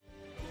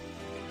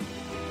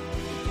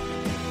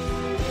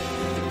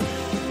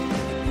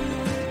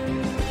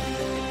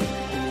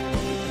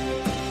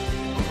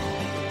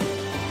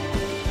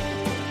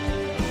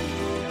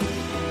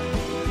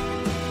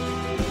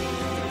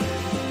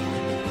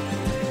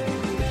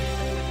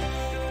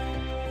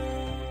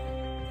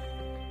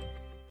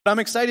I'm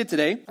excited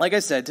today, like I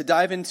said, to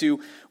dive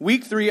into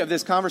week 3 of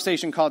this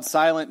conversation called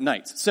Silent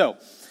Nights. So,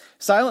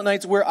 Silent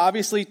Nights, we're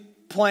obviously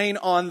playing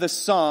on the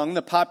song,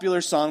 the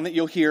popular song that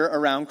you'll hear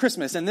around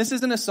Christmas. And this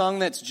isn't a song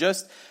that's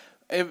just,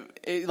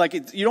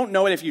 you don't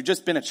know it if you've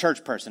just been a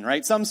church person,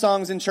 right? Some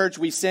songs in church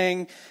we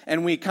sing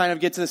and we kind of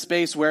get to the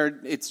space where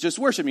it's just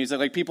worship music,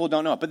 like people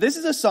don't know it. But this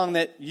is a song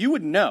that you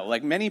would know.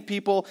 Like many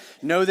people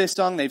know this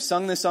song. They've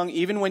sung this song.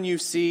 Even when you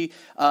see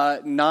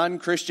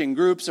non-Christian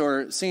groups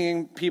or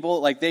singing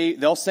people, like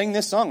they'll sing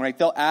this song, right?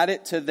 They'll add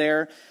it to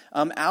their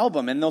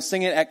album and they'll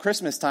sing it at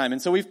Christmas time. And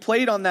so we've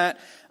played on that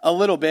a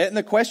little bit. And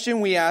the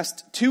question we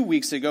asked 2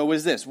 weeks ago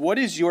was this: what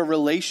is your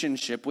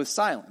relationship with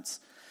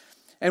silence?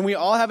 And we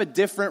all have a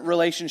different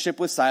relationship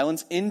with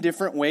silence in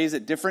different ways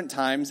at different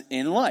times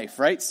in life,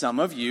 right? Some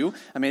of you,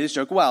 I made this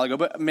joke a while ago,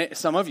 but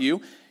some of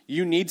you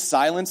need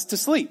silence to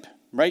sleep,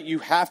 right? You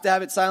have to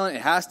have it silent.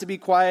 It has to be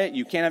quiet.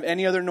 You can't have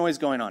any other noise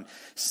going on.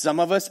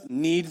 Some of us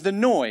need the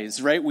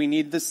noise, right? We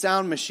need the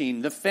sound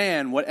machine, the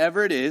fan,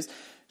 whatever it is,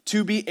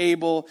 to be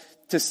able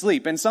to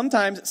sleep. And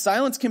sometimes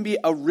silence can be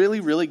a really,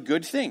 really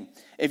good thing.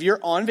 If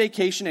you're on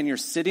vacation and you're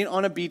sitting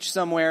on a beach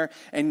somewhere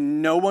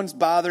and no one's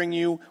bothering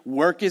you,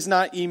 work is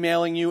not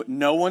emailing you,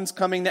 no one's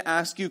coming to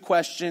ask you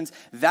questions,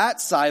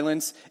 that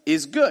silence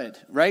is good,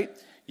 right?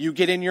 You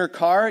get in your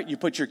car, you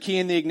put your key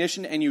in the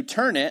ignition and you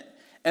turn it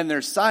and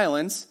there's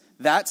silence.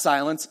 That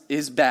silence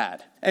is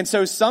bad. And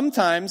so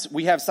sometimes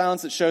we have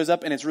silence that shows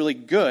up and it's really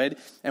good,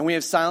 and we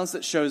have silence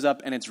that shows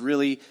up and it's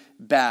really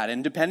bad.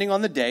 And depending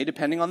on the day,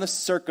 depending on the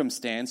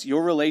circumstance,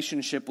 your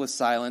relationship with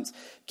silence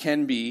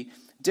can be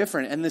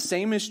different. And the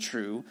same is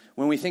true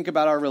when we think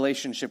about our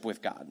relationship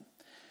with God.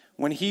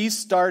 When he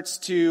starts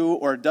to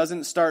or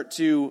doesn't start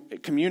to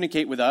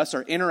communicate with us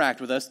or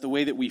interact with us the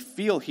way that we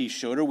feel he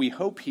should or we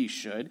hope he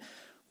should,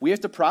 we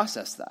have to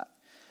process that.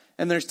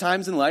 And there's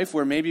times in life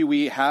where maybe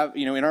we have,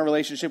 in our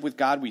relationship with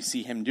God, we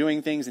see him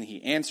doing things and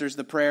he answers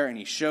the prayer and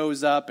he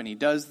shows up and he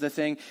does the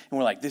thing and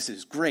we're like, this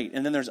is great.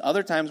 And then there's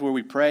other times where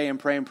we pray and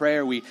pray and pray,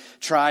 or we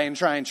try and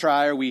try and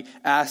try, or we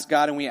ask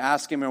God and we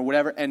ask him or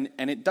whatever, and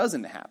it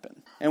doesn't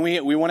happen. And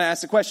we want to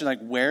ask the question, like,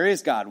 where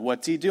is God?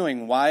 What's he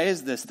doing? Why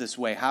is this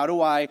way? How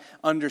do I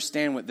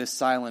understand what this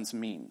silence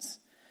means?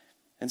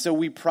 And so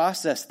we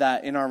process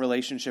that in our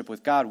relationship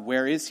with God.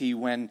 Where is he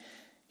when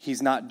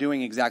he's not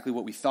doing exactly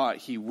what we thought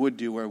he would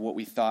do or what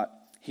we thought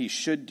he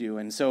should do?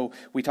 And so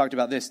we talked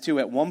about this too.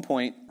 At one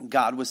point,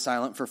 God was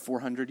silent for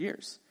 400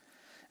 years.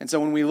 And so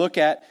when we look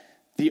at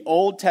the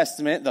Old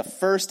Testament, the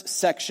first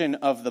section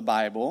of the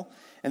Bible,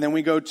 and then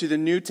we go to the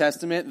New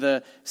Testament,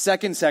 the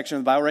second section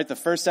of the Bible, right? The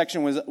first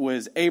section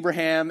was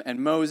Abraham and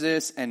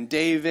Moses and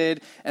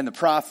David and the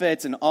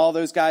prophets and all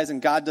those guys.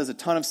 And God does a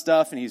ton of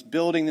stuff and he's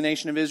building the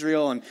nation of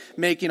Israel and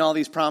making all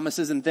these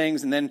promises and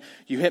things. And then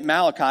you hit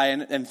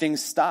Malachi and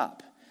things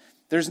stop.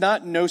 There's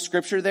no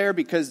scripture there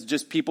because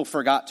just people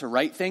forgot to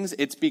write things.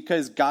 It's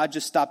because God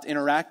just stopped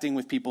interacting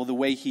with people the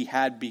way he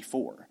had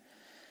before.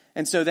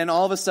 And so then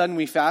all of a sudden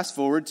we fast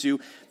forward to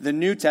the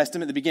New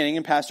Testament at the beginning,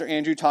 and Pastor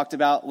Andrew talked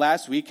about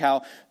last week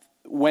how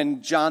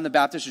when John the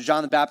Baptist or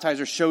John the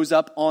Baptizer shows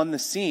up on the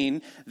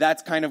scene,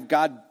 that's kind of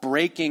God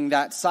breaking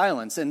that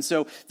silence. And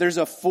so there's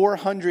a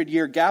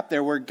 400-year gap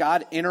there where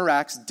God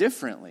interacts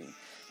differently.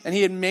 And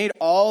he had made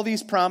all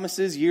these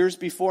promises years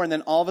before, and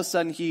then all of a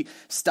sudden he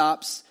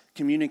stops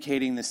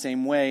communicating the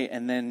same way,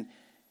 and then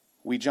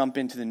we jump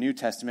into the New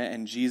Testament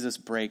and Jesus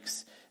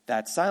breaks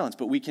that silence.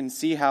 But we can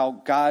see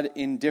how God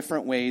in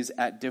different ways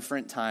at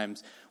different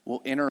times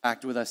will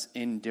interact with us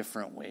in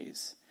different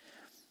ways.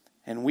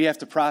 And we have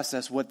to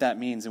process what that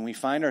means. And we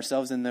find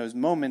ourselves in those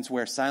moments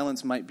where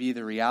silence might be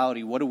the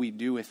reality. What do we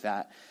do with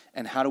that?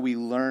 And how do we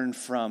learn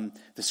from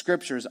the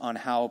scriptures on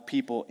how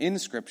people in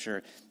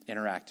scripture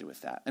interacted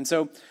with that? And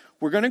so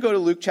we're going to go to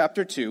Luke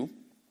chapter 2.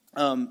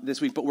 This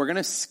week, but we're going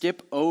to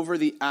skip over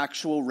the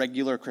actual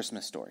regular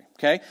Christmas story,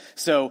 okay?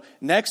 So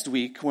next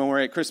week, when we're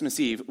at Christmas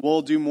Eve,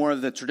 we'll do more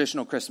of the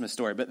traditional Christmas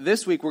story. But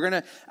this week, we're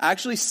going to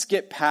actually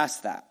skip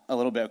past that a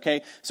little bit,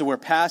 okay? So we're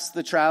past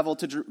the travel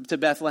to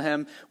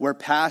Bethlehem. We're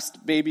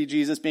past baby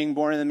Jesus being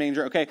born in the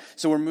manger, okay?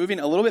 So we're moving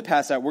a little bit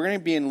past that. We're going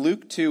to be in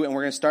Luke 2, and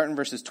we're going to start in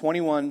verses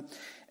 21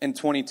 and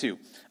 22.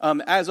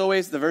 As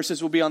always, the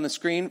verses will be on the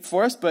screen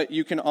for us, but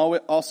you can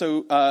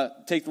also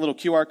take the little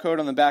QR code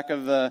on the back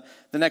of the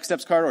Next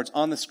Steps card, or it's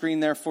on the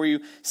screen there for you.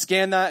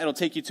 Scan that. It'll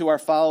take you to our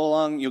follow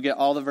along. You'll get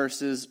all the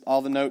verses,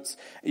 all the notes.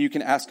 You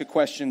can ask a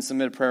question,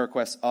 submit a prayer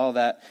request, all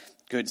that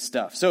good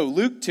stuff. So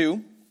Luke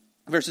 2,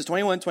 verses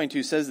 21 and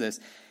 22 says this: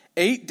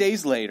 8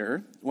 days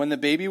later, when the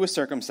baby was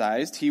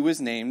circumcised, he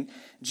was named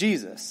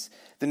Jesus,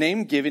 the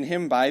name given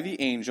him by the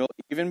angel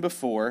even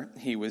before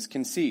he was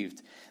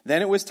conceived.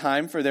 Then it was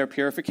time for their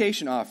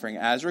purification offering,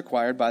 as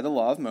required by the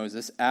law of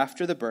Moses,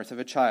 after the birth of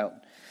a child.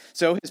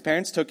 So his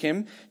parents took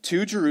him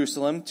to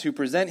Jerusalem to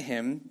present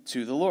him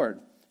to the Lord.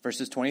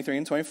 Verses 23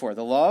 and 24.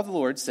 The law of the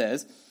Lord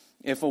says,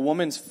 if a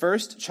woman's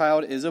first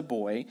child is a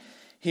boy,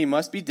 he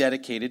must be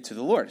dedicated to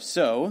the Lord.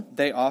 So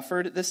they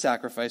offered the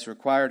sacrifice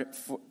required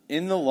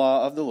in the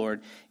law of the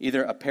Lord,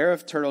 either a pair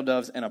of turtle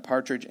doves and a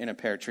partridge in a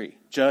pear tree.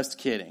 Just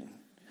kidding.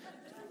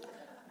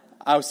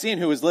 I was seeing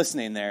who was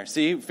listening there.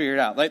 See, figured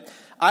it out. Like,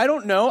 I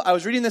don't know. I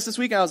was reading this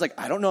week, and I was like,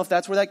 I don't know if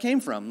that's where that came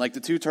from. Like the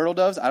two turtle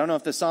doves. I don't know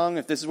if this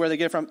is where they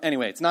get it from.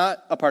 Anyway, it's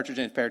not a partridge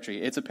in a pear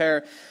tree. It's a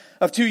pair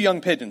of two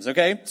young pigeons,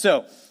 okay?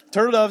 So,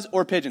 turtle doves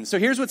or pigeons. So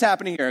here's what's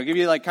happening here. I'll give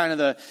you like kind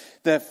of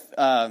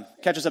the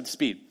catch us up to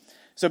speed.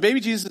 So baby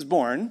Jesus is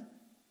born,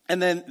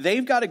 and then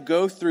they've got to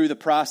go through the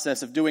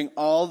process of doing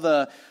all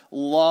the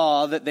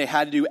law that they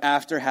had to do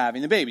after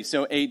having the baby.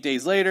 So 8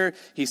 days later,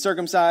 he's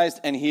circumcised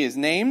and he is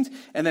named.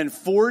 And then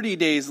 40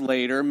 days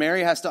later,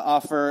 Mary has to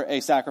offer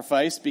a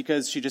sacrifice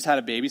because she just had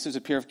a baby. So there's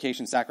a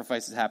purification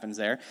sacrifice that happens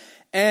there.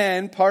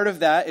 And part of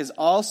that is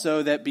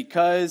also that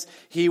because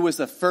he was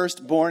the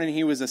firstborn and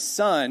he was a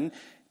son,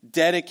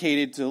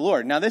 dedicated to the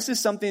Lord. Now, this is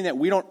something that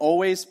we don't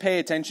always pay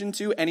attention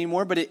to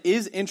anymore, but it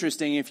is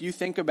interesting if you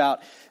think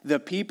about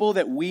the people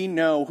that we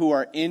know who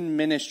are in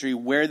ministry,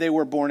 where they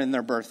were born in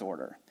their birth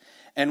order,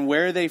 and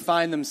where they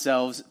find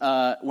themselves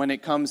when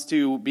it comes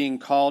to being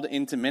called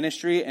into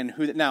ministry, and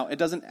who. Now,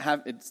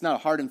 it's not a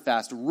hard and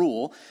fast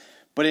rule,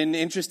 but in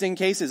interesting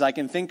cases, I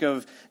can think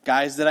of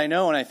guys that I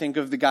know, and I think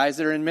of the guys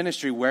that are in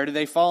ministry. Where do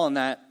they fall in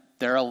that?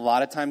 They're a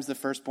lot of times the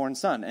firstborn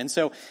son. And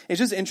so it's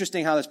just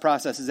interesting how this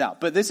process is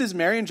out. But this is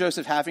Mary and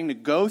Joseph having to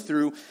go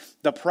through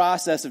the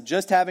process of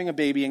just having a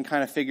baby and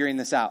kind of figuring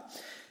this out.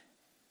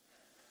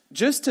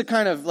 Just to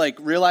kind of like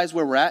realize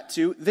where we're at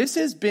too, this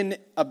has been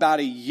about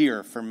a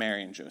year for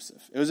Mary and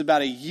Joseph. It was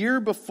about a year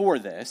before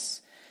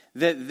this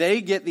that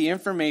they get the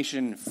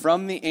information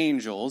from the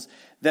angels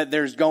that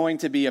there's going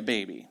to be a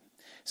baby.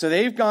 So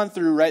they've gone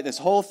through, right, this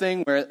whole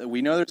thing where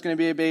we know there's going to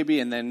be a baby,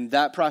 and then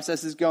that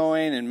process is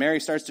going, and Mary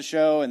starts to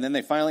show, and then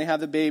they finally have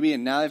the baby,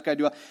 and now they've got to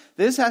do all.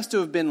 This has to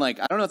have been like,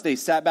 I don't know if they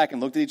sat back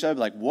and looked at each other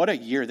like, what a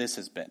year this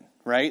has been,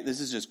 right? This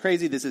is just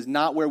crazy. This is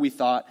not where we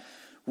thought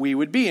we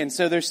would be. And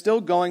so they're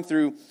still going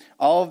through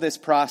all of this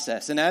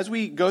process. And as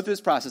we go through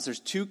this process, there's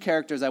two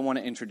characters I want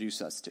to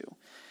introduce us to.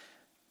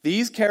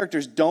 These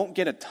characters don't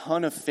get a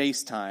ton of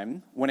face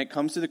time when it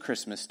comes to the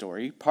Christmas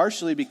story,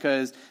 partially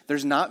because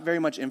there's not very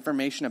much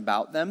information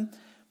about them,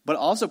 but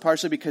also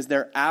partially because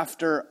they're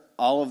after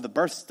all of the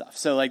birth stuff.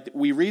 So like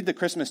we read the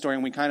Christmas story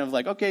and we kind of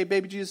like, okay,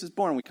 baby Jesus is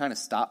born. We kind of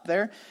stop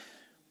there.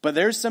 But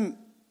there's some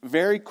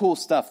very cool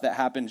stuff that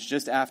happens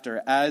just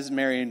after as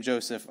Mary and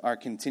Joseph are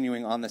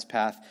continuing on this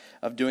path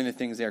of doing the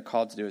things they are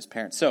called to do as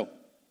parents. So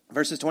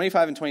verses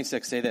 25 and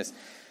 26 say this.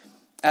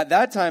 At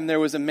that time there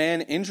was a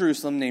man in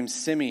Jerusalem named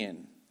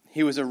Simeon.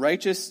 He was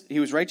righteous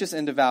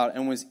and devout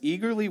and was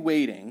eagerly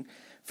waiting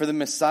for the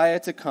Messiah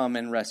to come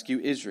and rescue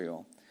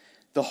Israel.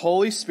 The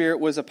Holy Spirit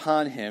was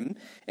upon him,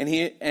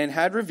 and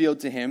had revealed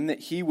to him that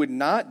he would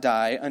not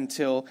die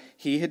until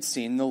he had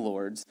seen the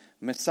Lord's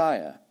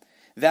Messiah.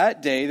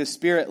 That day the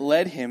Spirit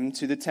led him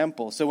to the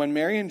temple. So when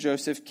Mary and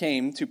Joseph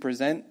came to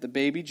present the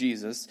baby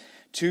Jesus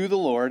to the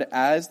Lord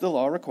as the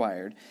law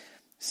required,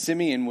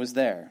 Simeon was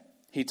there.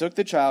 He took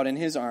the child in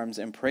his arms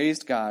and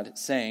praised God,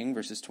 saying,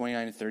 verses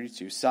 29 to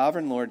 32,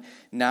 Sovereign Lord,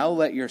 now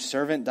let your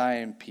servant die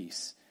in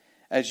peace,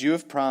 as you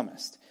have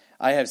promised.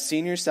 I have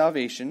seen your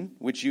salvation,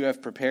 which you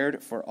have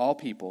prepared for all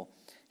people.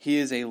 He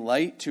is a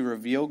light to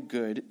reveal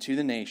good to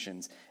the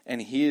nations,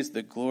 and he is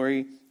the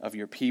glory of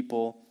your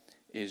people,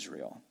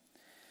 Israel.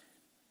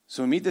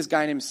 So we meet this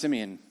guy named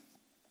Simeon.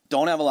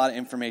 Don't have a lot of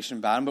information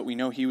about him, but we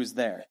know he was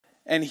there.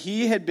 And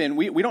he had been,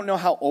 we don't know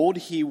how old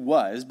he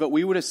was, but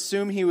we would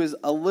assume he was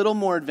a little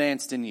more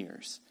advanced in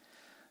years.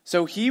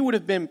 So he would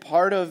have been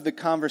part of the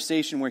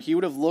conversation where he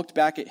would have looked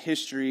back at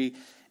history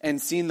and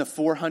seen the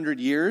 400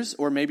 years,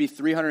 or maybe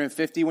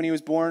 350 when he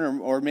was born,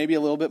 or maybe a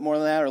little bit more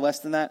than that, or less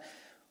than that,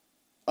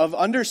 of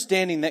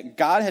understanding that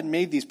God had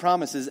made these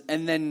promises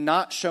and then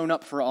not shown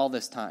up for all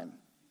this time.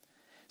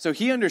 So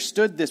he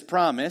understood this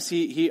promise.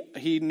 He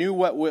knew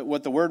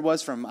what the word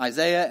was from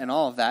Isaiah and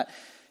all of that.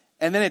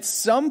 And then at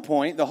some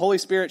point, the Holy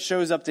Spirit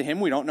shows up to him.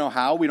 We don't know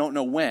how, we don't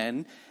know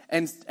when,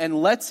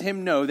 and lets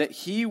him know that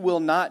he will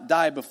not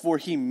die before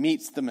he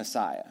meets the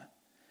Messiah.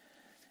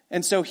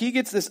 And so he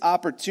gets this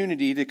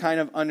opportunity to kind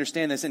of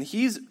understand this. And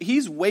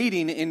he's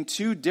waiting in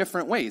two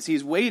different ways.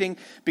 He's waiting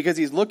because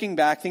he's looking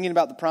back, thinking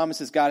about the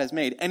promises God has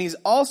made. And he's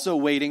also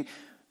waiting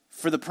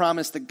for the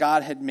promise that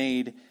God had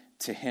made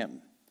to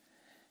him.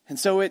 And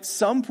so at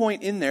some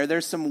point in there,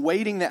 there's some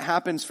waiting that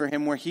happens for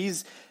him where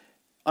he's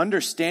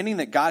understanding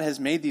that God has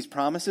made these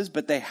promises,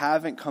 but they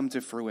haven't come to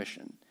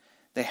fruition.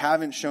 They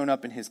haven't shown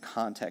up in his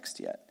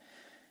context yet.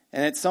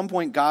 And at some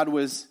point, God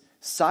was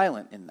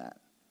silent in that.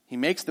 He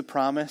makes the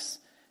promise,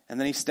 and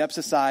then he steps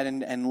aside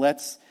and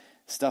lets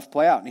stuff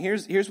play out. And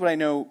here's what I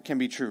know can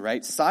be true,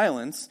 right?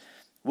 Silence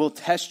will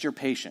test your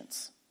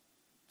patience.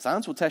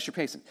 Silence will test your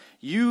patience.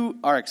 You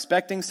are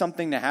expecting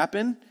something to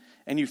happen,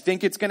 and you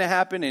think it's going to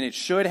happen, and it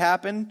should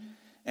happen,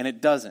 and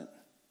it doesn't.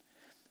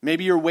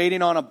 Maybe you're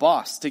waiting on a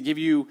boss to give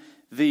you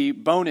the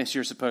bonus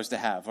you're supposed to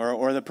have,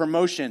 or the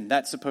promotion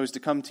that's supposed to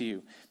come to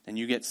you, and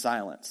you get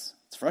silence.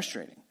 It's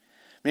frustrating.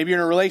 Maybe you're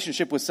in a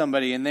relationship with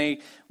somebody, and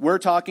they were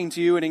talking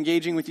to you and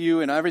engaging with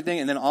you and everything,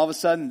 and then all of a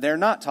sudden, they're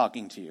not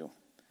talking to you.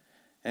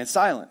 And it's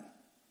silent.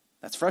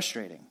 That's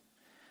frustrating.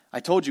 I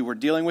told you we're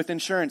dealing with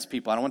insurance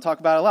people. I don't want to talk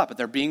about it a lot, but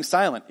they're being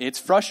silent. It's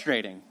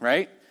frustrating,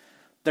 right?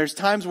 There's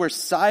times where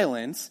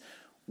silence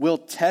will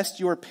test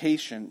your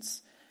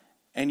patience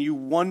and you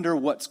wonder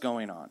what's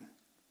going on.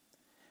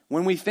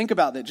 When we think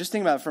about that, just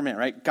think about it for a minute,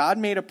 right? God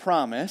made a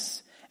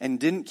promise and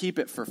didn't keep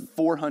it for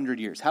 400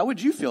 years. How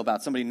would you feel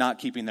about somebody not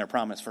keeping their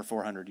promise for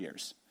 400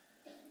 years?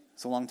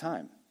 It's a long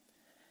time.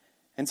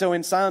 And so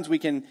in silence, we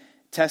can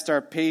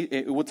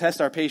it will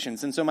test our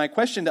patience. And so my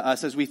question to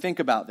us as we think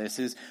about this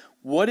is,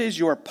 what is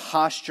your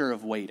posture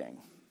of waiting?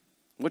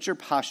 What's your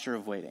posture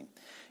of waiting?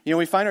 You know,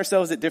 we find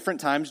ourselves at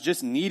different times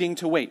just needing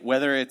to wait,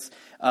 whether it's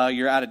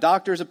you're at a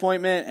doctor's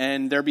appointment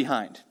and they're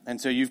behind. And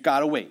so you've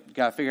got to wait. You've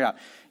got to figure it out.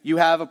 You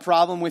have a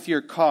problem with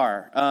your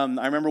car.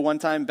 I remember one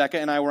time Becca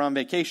and I were on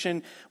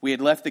vacation. We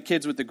had left the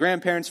kids with the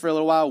grandparents for a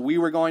little while. We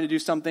were going to do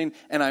something,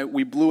 and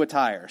we blew a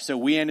tire. So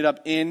we ended up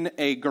in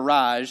a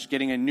garage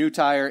getting a new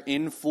tire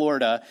in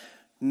Florida,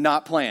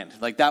 not planned.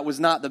 Like, that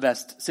was not the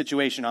best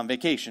situation on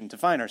vacation to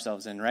find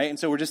ourselves in, right? And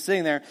so we're just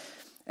sitting there,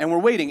 and we're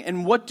waiting.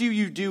 And what do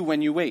you do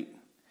when you wait?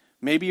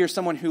 Maybe you're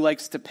someone who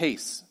likes to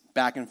pace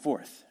back and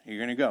forth. You're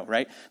going to go,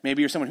 right?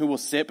 Maybe you're someone who will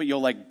sit, but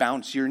you'll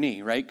bounce your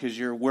knee, right? Because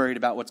you're worried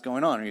about what's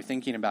going on or you're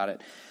thinking about it.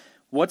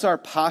 What's our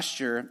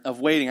posture of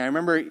waiting? I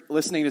remember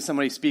listening to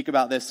somebody speak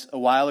about this a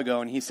while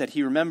ago, and he said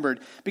he remembered,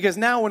 because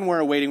now when we're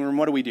in a waiting room,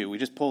 what do? We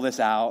just pull this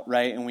out,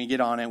 right? And we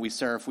get on it, we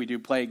surf, we do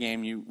play a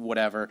game,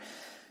 whatever.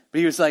 But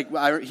he was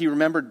he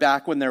remembered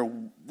back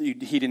when he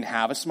didn't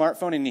have a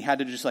smartphone and he had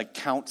to just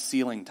count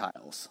ceiling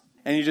tiles.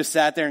 And you just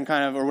sat there and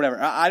or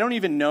whatever. I don't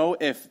even know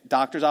if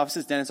doctor's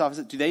offices, dentist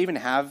offices, do they even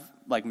have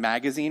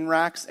magazine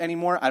racks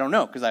anymore? I don't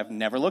know, because I've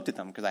never looked at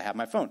them because I have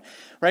my phone,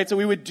 right? So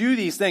we would do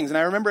these things. And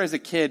I remember as a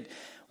kid,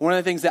 one of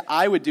the things that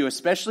I would do,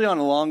 especially on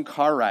long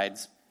car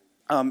rides,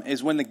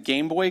 is when the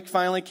Game Boy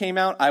finally came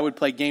out, I would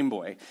play Game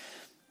Boy.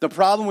 The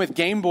problem with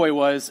Game Boy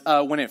was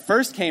when it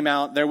first came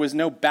out, there was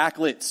no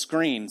backlit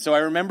screen. So I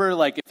remember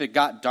if it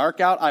got dark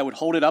out, I would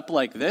hold it up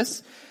like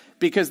this,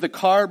 because the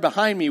car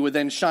behind me would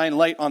then shine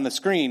light on the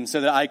screen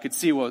so that I could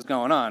see what was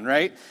going on,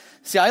 right?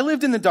 See, I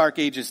lived in the dark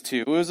ages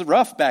too. It was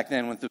rough back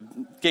then with the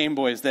Game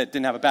Boys that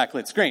didn't have a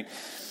backlit screen.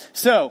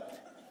 So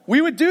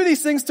we would do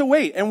these things to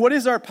wait. And what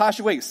is our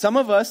posture? Wait, some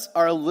of us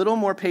are a little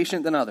more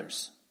patient than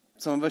others.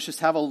 Some of us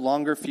just have a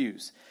longer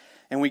fuse,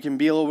 and we can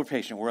be a little more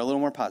patient. We're a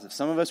little more positive.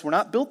 Some of us, we're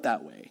not built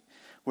that way.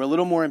 We're a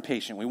little more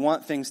impatient. We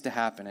want things to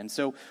happen. And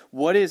so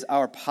what is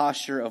our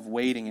posture of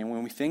waiting? And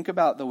when we think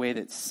about the way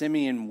that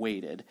Simeon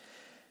waited,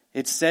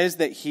 it says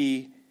that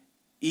he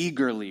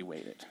eagerly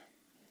waited.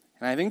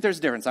 And I think there's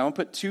a difference. I want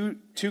to put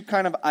two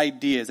kind of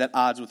ideas at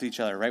odds with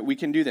each other, right? We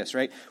can do this,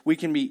 right? We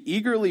can be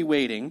eagerly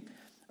waiting,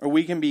 or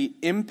we can be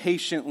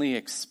impatiently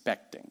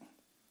expecting.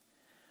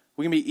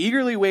 We can be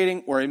eagerly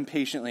waiting or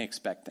impatiently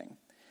expecting.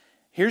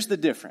 Here's the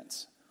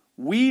difference.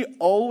 We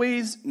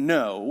always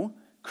know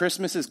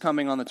Christmas is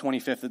coming on the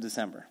 25th of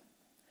December.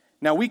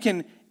 Now, we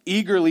can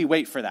eagerly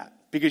wait for that,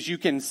 because you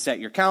can set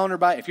your calendar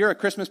by. If you're a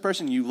Christmas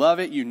person, you love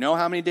it. You know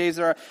how many days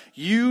there are.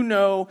 You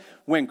know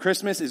when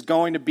Christmas is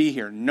going to be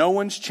here. No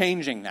one's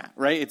changing that,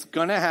 right? It's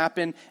going to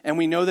happen, and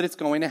we know that it's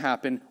going to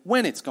happen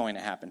when it's going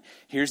to happen.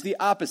 Here's the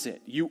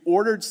opposite. You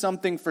ordered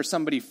something for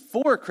somebody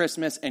for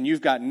Christmas, and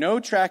you've got no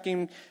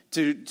tracking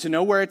to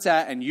know where it's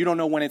at, and you don't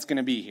know when it's going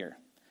to be here.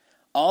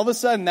 All of a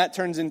sudden, that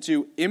turns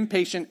into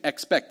impatient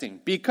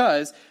expecting,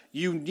 because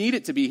you need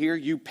it to be here.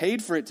 You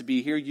paid for it to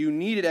be here. You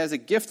need it as a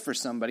gift for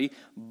somebody,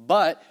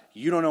 but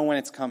you don't know when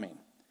it's coming.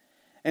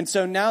 And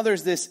so now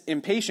there's this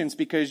impatience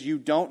because you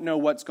don't know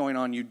what's going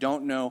on. You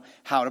don't know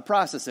how to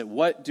process it.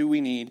 What do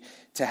we need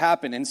to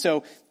happen? And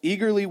so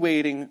eagerly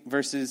waiting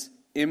versus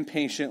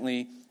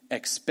impatiently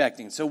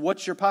expecting. So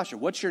what's your posture?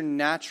 What's your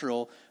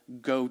natural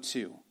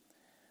go-to?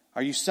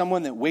 Are you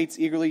someone that waits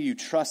eagerly? You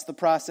trust the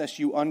process.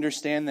 You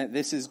understand that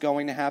this is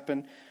going to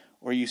happen?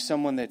 Or are you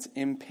someone that's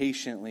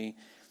impatiently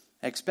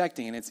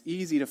expecting? And it's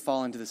easy to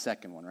fall into the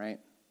second one, right?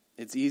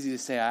 It's easy to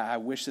say, I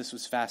wish this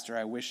was faster.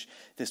 I wish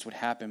this would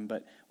happen.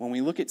 But when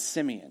we look at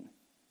Simeon,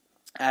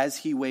 as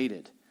he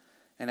waited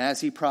and as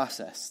he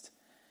processed,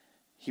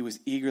 he was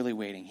eagerly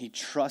waiting. He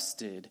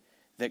trusted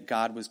that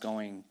God was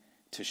going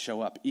to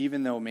show up,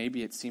 even though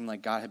maybe it seemed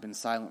like God had been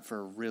silent for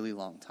a really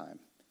long time.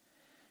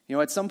 You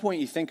know, at some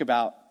point you think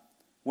about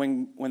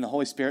when the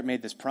Holy Spirit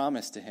made this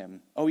promise to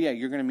him, oh yeah,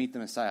 you're going to meet the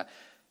Messiah.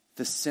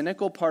 The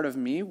cynical part of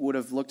me would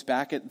have looked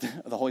back at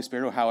the Holy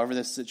Spirit, or however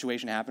this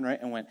situation happened,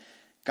 right, and went,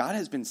 God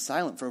has been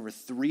silent for over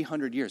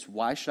 300 years.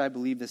 Why should I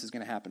believe this is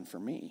going to happen for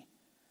me?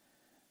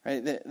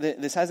 Right?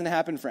 This hasn't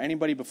happened for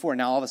anybody before.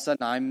 Now all of a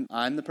sudden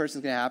I'm the person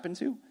it's going to happen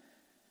to?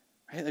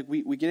 Right?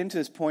 We get into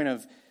this point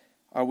of,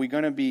 are we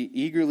going to be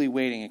eagerly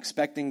waiting,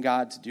 expecting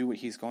God to do what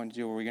he's going to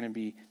do, or are we going to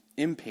be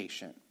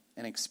impatient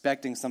and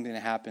expecting something to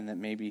happen that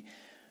maybe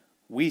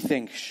we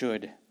think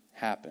should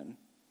happen?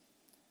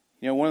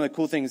 You know, one of the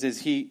cool things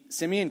is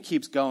Simeon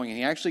keeps going, and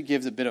he actually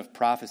gives a bit of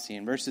prophecy.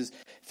 In verses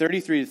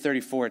 33 to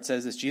 34, it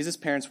says this: Jesus'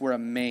 parents were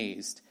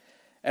amazed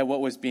at what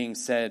was being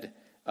said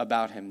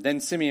about him. Then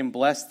Simeon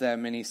blessed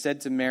them, and he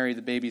said to Mary,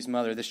 the baby's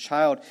mother, "This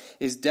child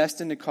is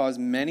destined to cause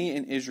many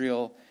in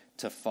Israel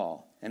to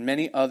fall, and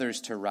many others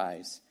to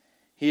rise.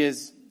 He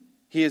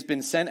has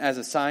been sent as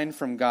a sign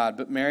from God,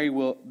 but many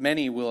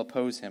will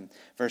oppose him.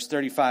 Verse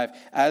 35,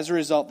 as a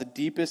result, the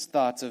deepest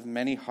thoughts of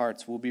many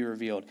hearts will be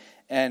revealed,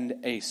 and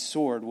a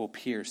sword will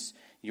pierce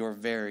your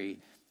very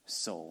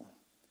soul.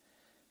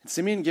 And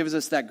Simeon gives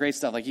us that great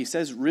stuff. Like, he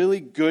says really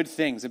good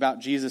things about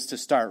Jesus to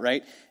start,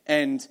 right?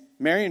 And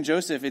Mary and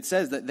Joseph, it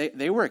says that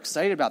they were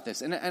excited about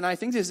this. And I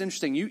think this is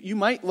interesting. You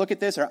might look at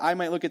this, or I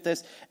might look at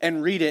this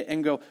and read it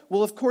and go,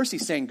 well, of course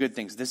he's saying good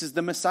things. This is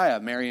the Messiah.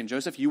 Mary and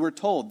Joseph, you were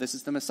told this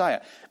is the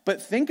Messiah.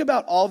 But think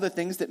about all the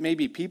things that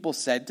maybe people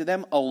said to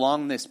them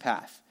along this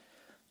path.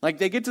 Like,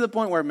 they get to the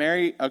point where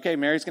Mary's going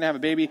to have a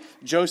baby.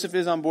 Joseph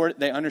is on board.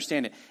 They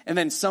understand it. And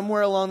then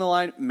somewhere along the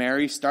line,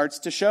 Mary starts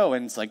to show.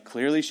 And it's like,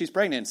 clearly she's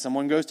pregnant. And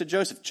someone goes to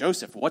Joseph.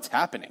 Joseph, what's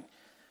happening?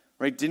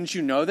 Right? Didn't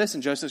you know this?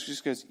 And Joseph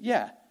just goes,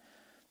 yeah.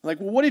 Like,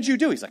 well, what did you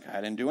do? He's like,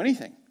 I didn't do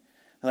anything.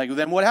 Like, well,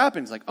 then what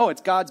happens? Like, oh, it's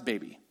God's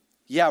baby.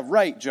 Yeah,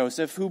 right,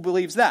 Joseph. Who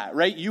believes that,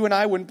 right? You and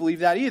I wouldn't believe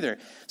that either.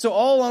 So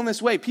all along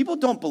this way, people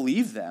don't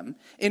believe them.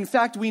 In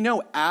fact, we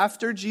know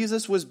after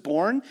Jesus was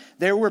born,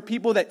 there were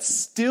people that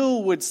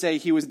still would say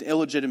he was an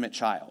illegitimate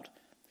child.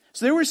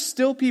 So there were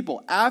still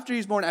people after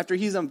he's born, after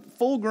he's a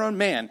full-grown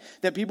man,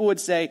 that people would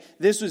say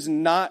this was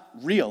not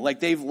real. Like,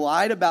 they've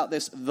lied about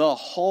this the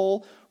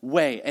whole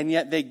way. And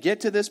yet they get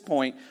to this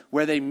point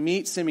where they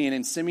meet Simeon,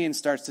 and Simeon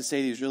starts to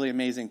say these really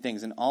amazing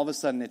things. And all of a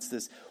sudden, it's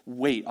this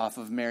weight off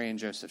of Mary and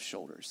Joseph's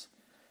shoulders.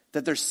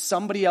 That there's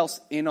somebody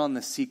else in on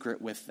the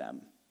secret with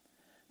them.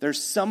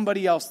 There's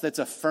somebody else that's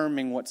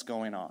affirming what's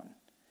going on.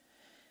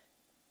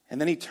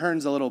 And then he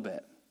turns a little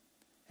bit.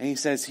 And he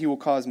says he will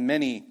cause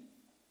many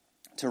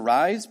to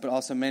rise, but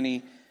also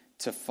many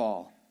to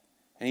fall.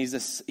 And he's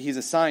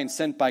a sign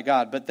sent by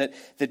God, but that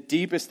the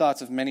deepest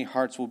thoughts of many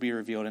hearts will be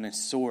revealed, and a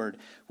sword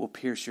will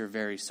pierce your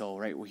very soul,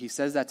 right? Well, he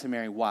says that to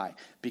Mary. Why?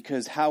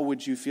 Because how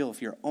would you feel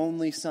if your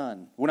only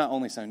son, well, not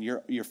only son,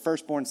 your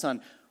firstborn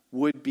son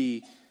would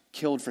be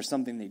killed for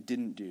something they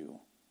didn't do,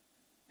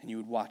 and you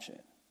would watch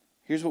it?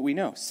 Here's what we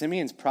know.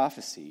 Simeon's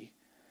prophecy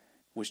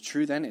was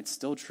true then. It's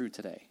still true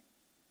today.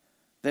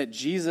 That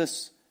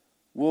Jesus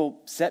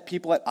will set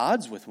people at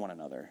odds with one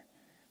another.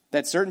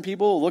 That certain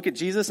people will look at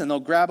Jesus and they'll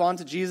grab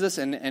onto Jesus,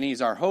 and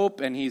he's our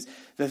hope, and he's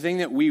the thing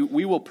that we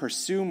will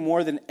pursue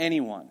more than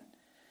anyone.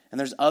 And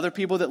there's other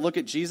people that look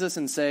at Jesus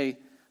and say,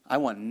 I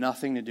want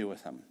nothing to do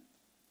with him.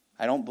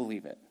 I don't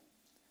believe it.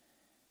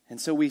 And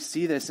so we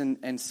see this,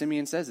 and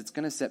Simeon says it's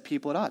going to set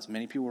people at odds.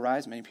 Many people will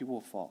rise, many people will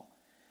fall.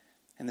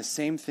 And the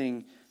same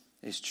thing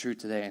is true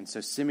today. And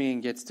so Simeon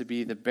gets to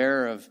be the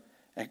bearer of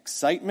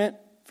excitement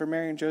for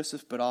Mary and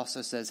Joseph, but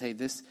also says, hey,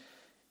 this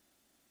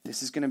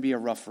is going to be a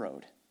rough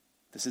road.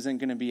 This isn't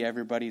going to be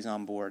everybody's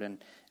on board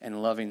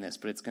and loving this,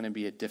 but it's going to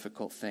be a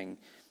difficult thing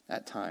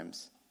at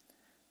times.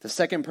 The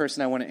second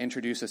person I want to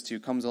introduce us to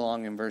comes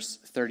along in verse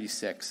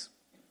 36,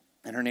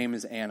 and her name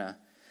is Anna.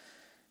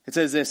 It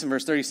says this in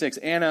verse 36,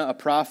 Anna, a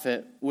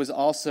prophet, was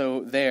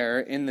also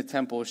there in the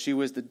temple. She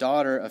was the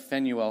daughter of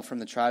Phanuel from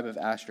the tribe of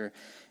Asher,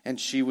 and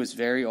she was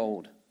very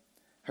old.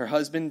 Her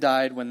husband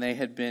died when they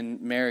had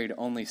been married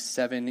only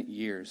 7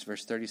 years.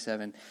 Verse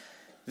 37,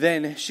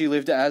 then she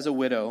lived as a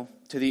widow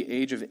to the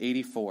age of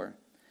 84.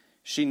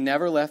 She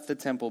never left the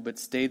temple, but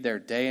stayed there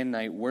day and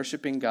night,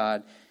 worshiping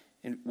God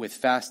with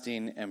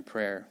fasting and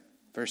prayer.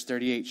 Verse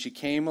 38, she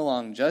came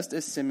along just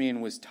as Simeon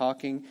was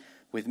talking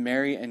with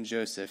Mary and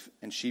Joseph,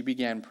 and she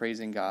began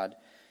praising God.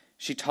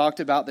 She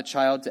talked about the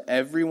child to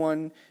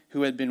everyone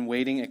who had been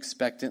waiting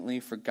expectantly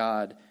for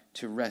God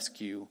to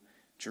rescue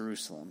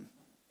Jerusalem.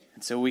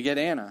 And so we get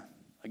Anna.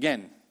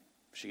 Again,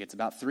 she gets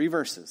about 3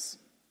 verses.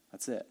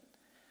 That's it.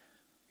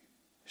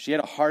 She had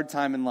a hard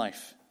time in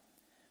life.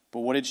 But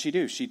what did she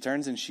do? She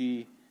turns and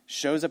she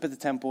shows up at the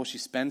temple. She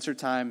spends her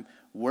time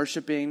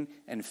worshiping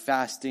and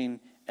fasting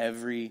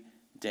every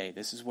day.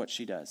 This is what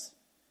she does.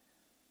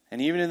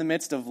 And even in the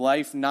midst of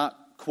life not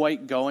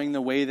quite going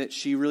the way that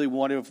she really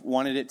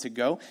wanted it to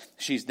go,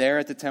 she's there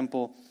at the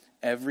temple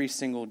every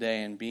single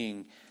day and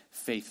being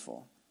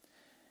faithful.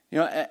 You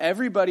know,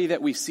 everybody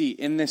that we see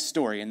in this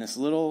story, in this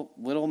little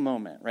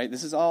moment, right?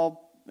 This is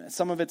all,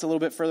 some of it's a little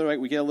bit further away.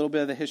 We get a little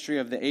bit of the history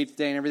of the 8th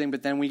day and everything,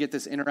 but then we get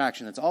this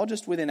interaction that's all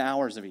just within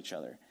hours of each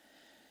other.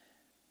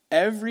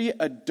 Every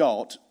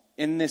adult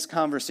in this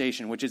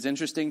conversation, which is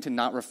interesting to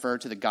not refer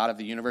to the God of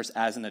the universe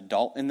as an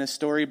adult in this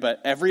story, but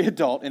every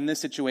adult in this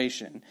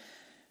situation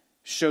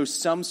shows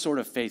some sort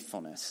of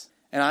faithfulness.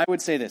 And I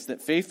would say this,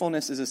 that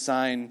faithfulness is a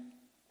sign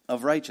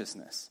of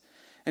righteousness.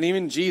 And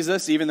even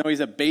Jesus, even though he's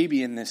a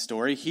baby in this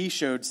story, he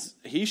showed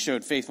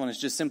faithfulness,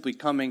 just simply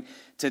coming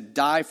to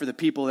die for the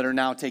people that are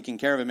now taking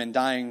care of him and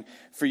dying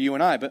for you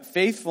and I. But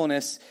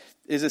faithfulness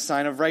is a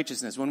sign of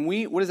righteousness.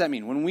 What does that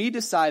mean? When we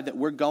decide that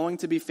we're going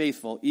to be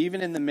faithful,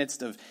 even in the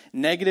midst of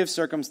negative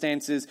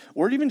circumstances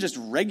or even just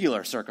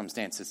regular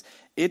circumstances,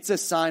 it's a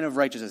sign of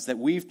righteousness that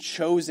we've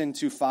chosen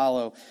to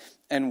follow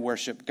and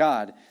worship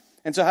God.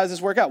 And so how does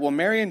this work out? Well,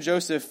 Mary and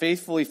Joseph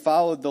faithfully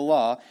followed the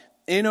law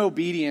in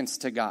obedience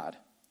to God.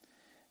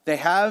 They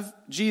have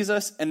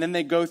Jesus, and then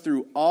they go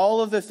through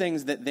all of the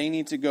things that they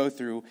need to go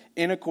through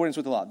in accordance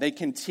with the law. They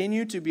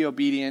continue to be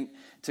obedient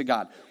to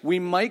God. We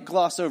might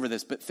gloss over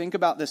this, but think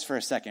about this for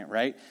a second,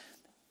 right?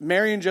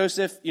 Mary and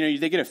Joseph,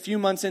 they get a few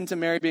months into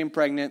Mary being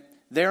pregnant.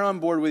 They're on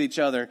board with each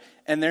other,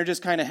 and they're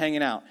just kind of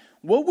hanging out.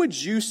 What would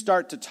you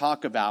start to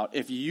talk about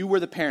if you were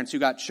the parents who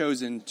got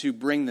chosen to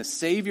bring the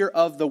Savior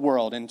of the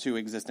world into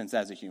existence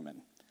as a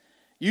human?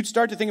 You'd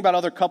start to think about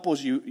other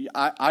couples.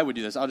 I would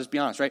do this. I'll just be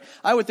honest, right?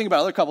 I would think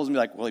about other couples and be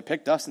like, well, he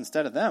picked us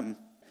instead of them.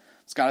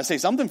 It's got to say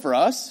something for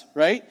us,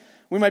 right?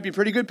 We might be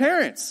pretty good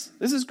parents.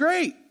 This is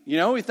great.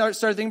 We start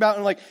thinking about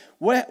and like,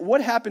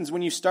 what happens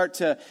when you start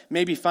to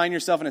maybe find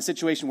yourself in a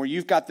situation where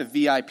you've got the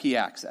VIP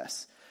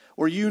access,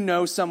 or you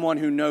know someone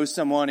who knows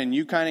someone and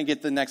you kind of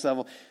get the next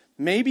level.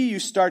 Maybe you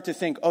start to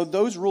think, oh,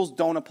 those rules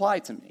don't apply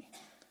to me.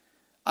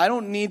 I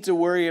don't need to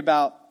worry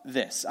about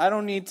this. I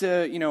don't need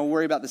to,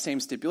 worry about the same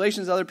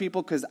stipulations as other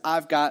people because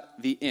I've got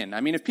the in.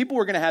 I mean, if people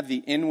were going to have the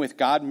in with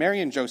God,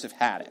 Mary and Joseph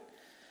had it.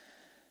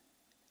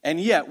 And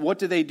yet, what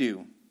do?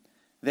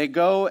 They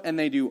go and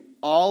they do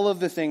all of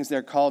the things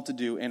they're called to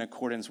do in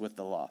accordance with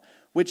the law,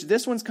 which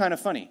this one's kind of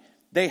funny.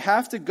 They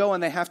have to go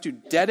and they have to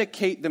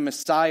dedicate the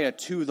Messiah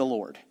to the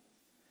Lord.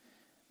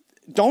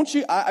 Don't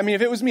you? I mean,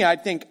 if it was me, I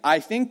think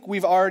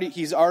he's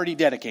already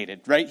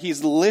dedicated, right?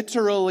 He's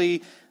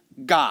literally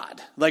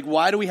God. Like,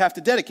 why do we have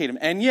to dedicate him?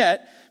 And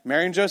yet,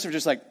 Mary and Joseph are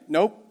just like,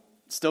 nope,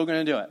 still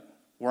going to do it.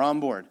 We're on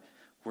board.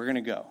 We're going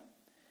to go.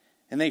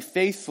 And they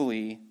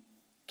faithfully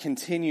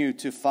continue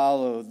to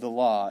follow the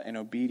law in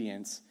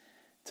obedience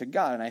to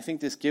God. And I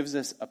think this gives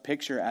us a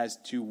picture as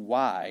to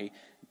why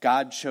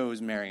God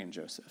chose Mary and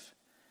Joseph.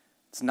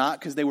 It's not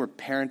because they were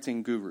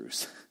parenting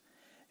gurus.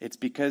 It's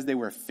because they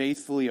were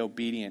faithfully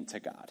obedient to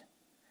God.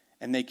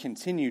 And they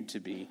continued to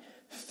be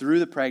through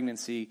the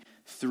pregnancy,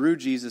 through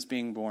Jesus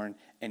being born,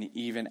 and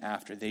even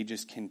after. They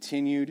just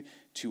continued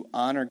to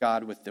honor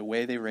God with the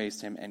way they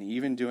raised him, and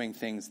even doing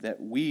things that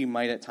we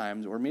might at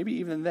times, or maybe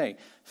even they,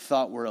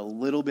 thought were a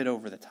little bit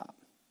over the top.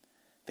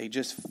 They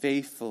just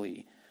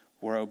faithfully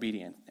were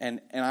obedient.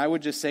 And I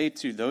would just say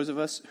to those of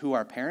us who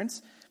are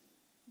parents,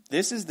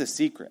 this is the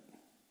secret.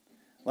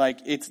 Like,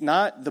 it's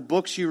not the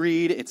books you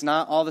read, it's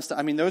not all the stuff.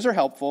 I mean, those are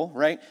helpful,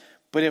 right?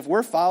 But if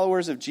we're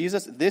followers of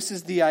Jesus, this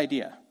is the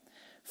idea.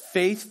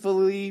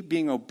 Faithfully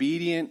being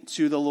obedient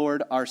to the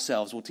Lord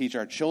ourselves will teach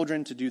our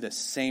children to do the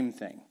same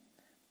thing.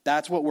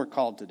 That's what we're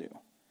called to do.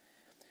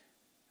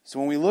 So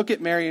when we look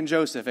at Mary and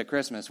Joseph at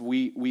Christmas,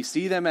 we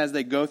see them as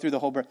they go through the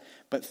whole birth.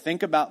 But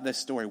think about this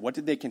story. What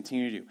did they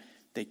continue to do?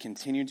 They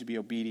continued to be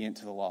obedient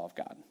to the law of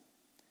God.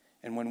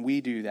 And when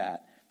we do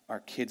that, our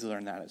kids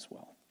learn that as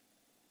well.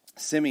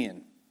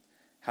 Simeon,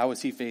 how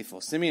was he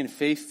faithful? Simeon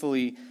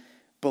faithfully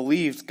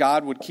believed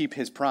God would keep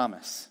his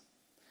promise.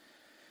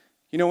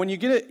 When you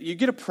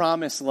get a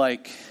promise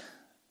like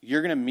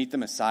you're going to meet the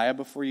Messiah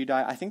before you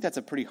die, I think that's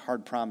a pretty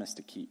hard promise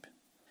to keep.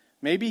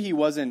 Maybe he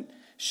wasn't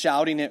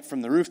shouting it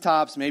from the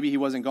rooftops. Maybe he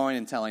wasn't going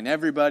and telling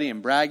everybody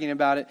and bragging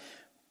about it.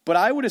 But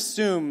I would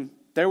assume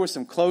there were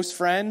some close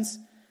friends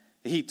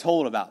that he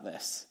told about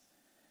this.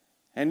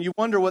 And you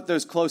wonder what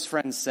those close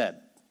friends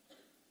said.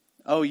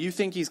 Oh, you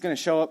think he's going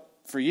to show up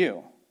for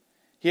you?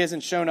 He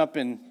hasn't shown up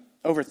in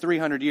over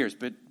 300 years,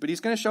 but he's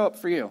going to show up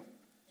for you.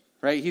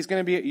 Right? He's going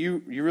to be,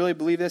 you really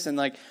believe this? And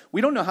we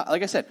don't know how,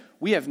 like I said,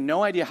 we have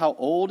no idea how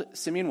old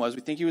Simeon was.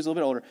 We think he was a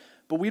little bit older,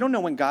 but we don't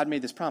know when God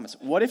made this promise.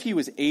 What if he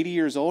was 80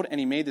 years old and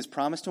he made this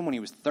promise to him when he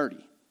was 30?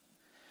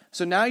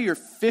 So now you're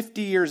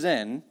 50 years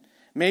in.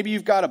 Maybe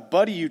you've got a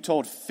buddy you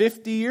told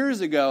 50 years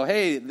ago,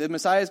 hey, the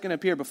Messiah is going to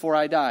appear before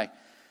I die.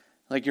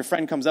 Like your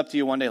friend comes up to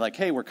you one day like,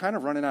 hey, we're kind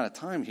of running out of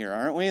time here,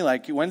 aren't we?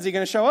 Like, when's he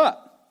going to show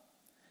up?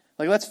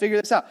 Like, let's figure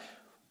this out.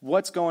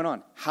 What's going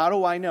on? How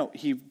do I know?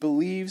 He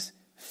believes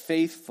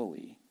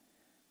faithfully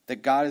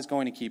that God is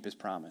going to keep his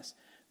promise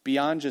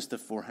beyond just the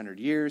 400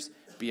 years,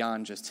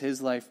 beyond just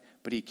his life,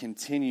 but he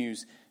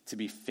continues to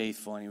be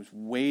faithful, and he was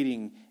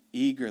waiting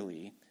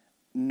eagerly,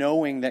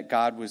 knowing that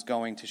God was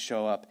going to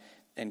show up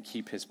and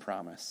keep his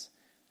promise.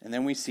 And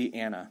then we see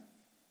Anna.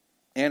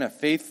 Anna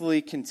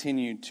faithfully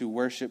continued to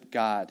worship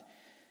God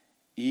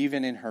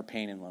even in her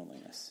pain and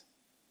loneliness.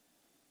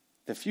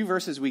 The few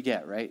verses we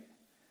get, right?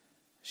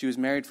 She was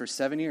married for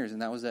 7 years,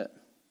 and that was it.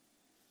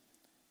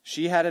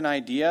 She had an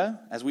idea,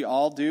 as we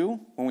all do,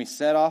 when we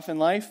set off in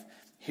life.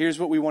 Here's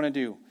what we want to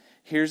do.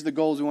 Here's the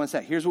goals we want to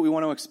set. Here's what we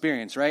want to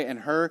experience, right? And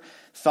her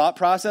thought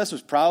process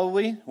was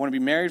probably, want to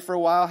be married for a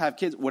while, have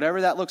kids,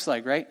 whatever that looks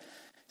like, right?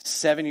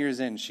 7 years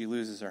in, she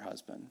loses her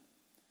husband.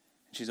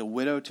 She's a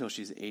widow till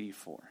she's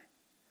 84.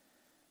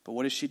 But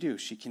what does she do?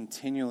 She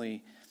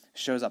continually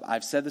shows up.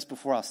 I've said this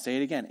before, I'll say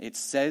it again. It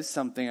says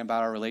something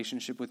about our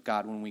relationship with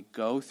God when we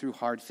go through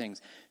hard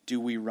things.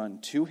 Do we run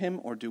to him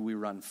or do we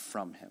run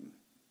from him?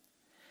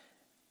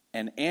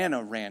 And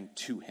Anna ran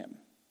to him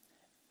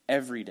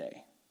every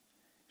day.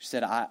 She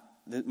said,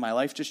 my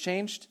life just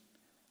changed.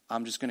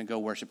 I'm just going to go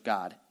worship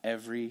God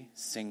every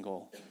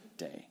single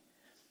day.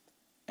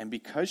 And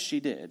because she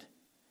did,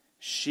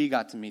 she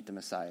got to meet the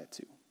Messiah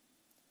too.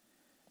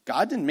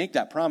 God didn't make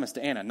that promise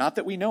to Anna, not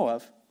that we know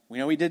of. We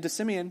know he did to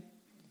Simeon.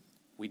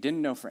 We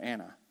didn't know for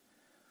Anna.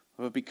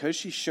 But because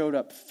she showed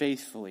up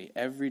faithfully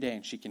every day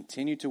and she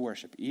continued to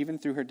worship, even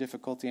through her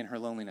difficulty and her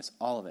loneliness,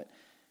 all of it,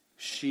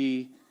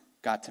 she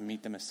got to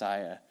meet the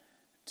Messiah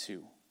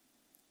too.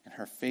 And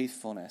her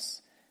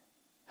faithfulness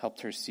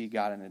helped her see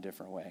God in a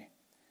different way.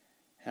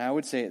 And I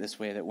would say it this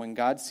way, that when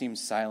God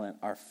seems silent,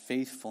 our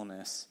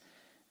faithfulness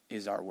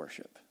is our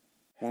worship.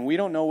 When we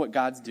don't know what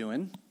God's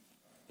doing,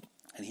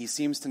 and he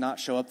seems to not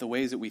show up the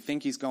ways that we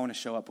think he's going to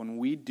show up, when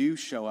we do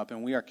show up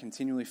and we are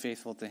continually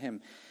faithful to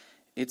him,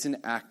 it's an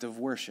act of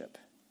worship.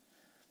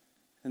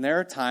 And there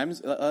are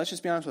times, let's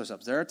just be honest with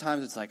ourselves, there are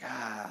times it's like,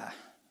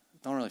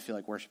 don't really feel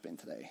like worshiping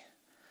today,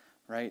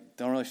 right?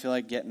 Don't really feel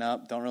like getting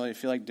up, don't really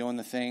feel like doing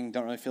the thing,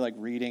 don't really feel like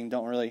reading,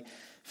 don't really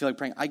feel like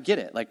praying. I get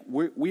it. Like,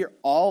 we are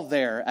all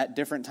there at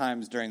different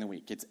times during the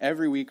week. It's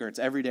every week or it's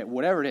every day,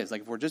 whatever it is.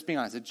 Like, if we're just being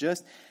honest, it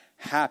just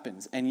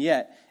happens. And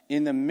yet,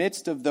 in the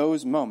midst of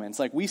those moments,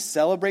 like, we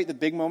celebrate the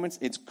big moments.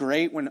 It's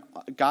great when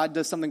God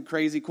does something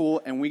crazy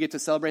cool and we get to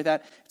celebrate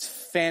that. It's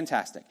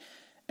fantastic.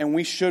 And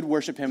we should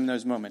worship him in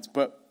those moments.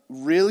 But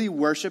really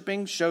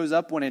worshiping shows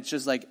up when it's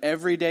just like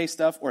everyday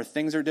stuff or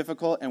things are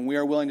difficult and we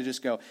are willing to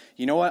just go,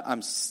 you know what?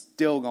 I'm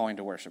still going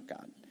to worship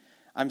God.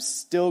 I'm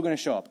still going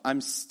to show up. I'm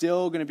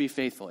still going to be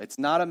faithful. It's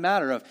not a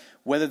matter of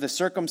whether the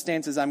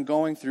circumstances I'm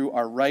going through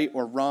are right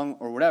or wrong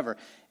or whatever.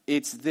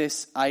 It's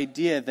this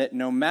idea that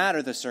no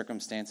matter the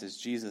circumstances,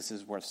 Jesus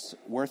is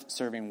worth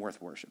serving,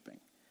 worth worshiping.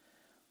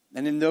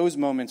 And in those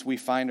moments, we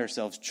find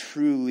ourselves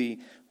truly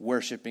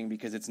worshiping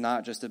because it's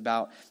not just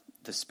about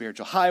the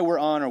spiritual high we're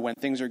on or when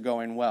things are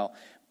going well,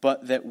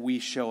 but that we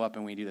show up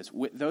and we do this.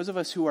 Those of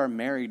us who are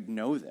married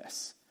know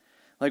this.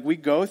 Like, we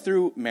go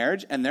through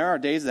marriage, and there are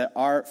days that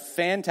are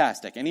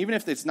fantastic. And even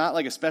if it's not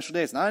like a special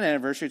day, it's not an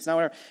anniversary, it's not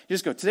whatever, you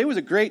just go, today was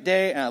a great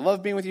day, and I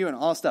love being with you, and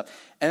all stuff.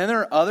 And then there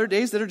are other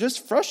days that are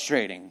just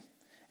frustrating.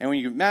 And when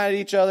you get mad at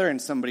each other,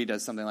 and somebody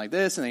does something like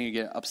this, and then you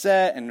get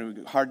upset,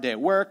 and a hard day at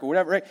work, or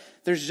whatever, right?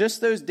 There's just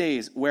those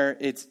days where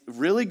it's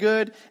really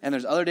good, and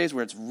there's other days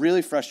where it's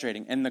really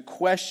frustrating. And the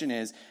question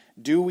is,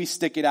 do we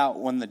stick it out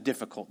on the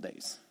difficult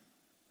days?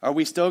 Are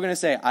we still going to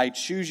say, I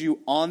choose you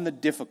on the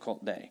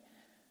difficult day?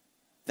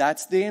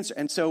 That's the answer.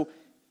 And so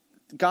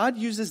God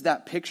uses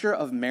that picture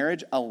of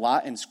marriage a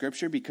lot in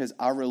Scripture because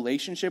our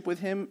relationship with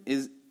him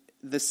is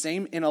the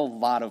same in a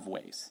lot of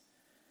ways.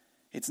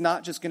 It's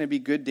not just going to be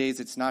good days.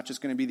 It's not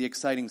just going to be the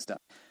exciting stuff.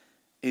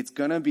 It's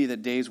going to be the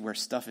days where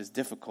stuff is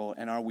difficult,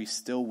 and are we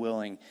still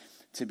willing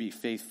to be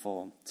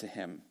faithful to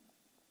him?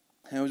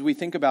 And as we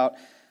think about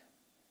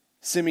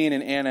Simeon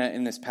and Anna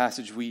in this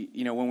passage,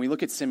 when we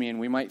look at Simeon,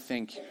 we might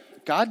think,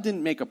 God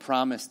didn't make a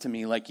promise to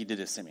me like he did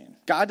to Simeon.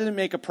 God didn't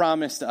make a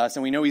promise to us,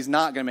 and we know he's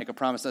not going to make a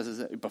promise to us.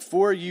 That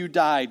before you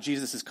die,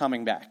 Jesus is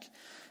coming back.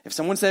 If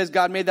someone says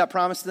God made that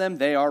promise to them,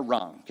 they are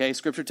wrong. Okay,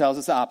 Scripture tells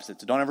us the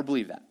opposite, so don't ever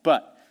believe that.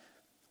 But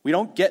we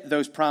don't get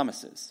those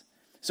promises.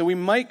 So we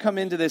might come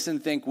into this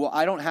and think, well,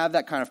 I don't have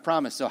that kind of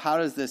promise, so how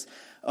does this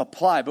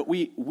apply? But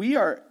we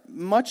are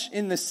much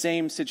in the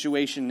same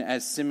situation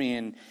as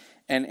Simeon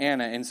and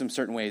Anna in some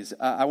certain ways.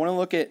 I want to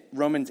look at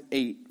Romans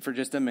 8 for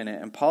just a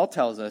minute. And Paul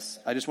tells us,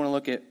 I just want to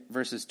look at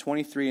verses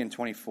 23 and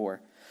 24.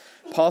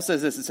 Paul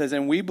says this, it says,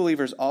 and we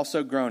believers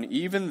also groan,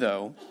 even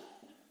though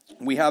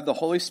we have the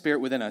Holy Spirit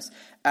within us,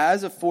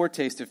 as a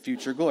foretaste of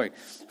future glory.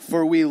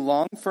 For we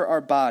long for our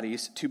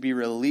bodies to be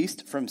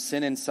released from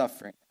sin and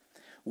suffering.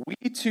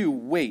 We too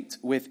wait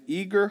with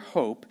eager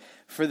hope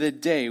for the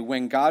day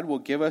when God will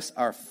give us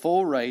our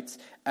full rights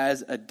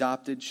as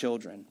adopted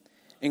children,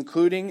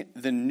 including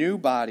the new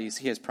bodies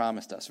he has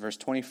promised us. Verse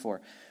 24.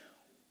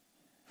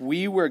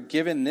 We were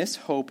given this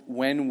hope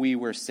when we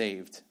were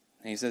saved.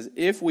 And he says,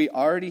 if we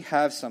already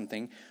have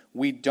something,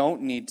 we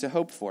don't need to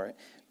hope for it.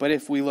 But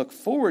if we look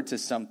forward to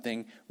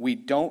something we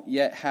don't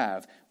yet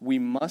have, we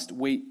must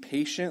wait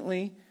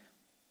patiently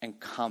and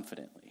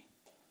confidently.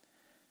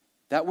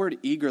 That word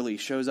eagerly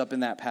shows up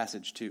in that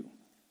passage too.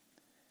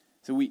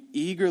 So we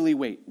eagerly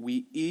wait.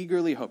 We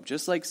eagerly hope,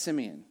 just like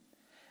Simeon.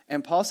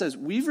 And Paul says,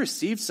 we've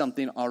received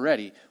something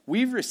already.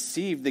 We've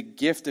received the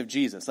gift of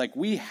Jesus. Like,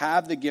 we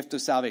have the gift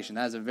of salvation.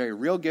 That is a very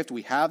real gift.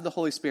 We have the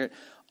Holy Spirit.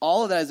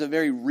 All of that is a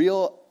very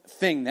real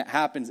thing that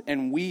happens,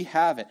 and we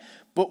have it.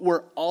 But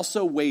we're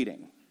also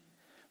waiting.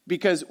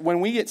 Because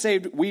when we get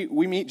saved, we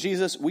meet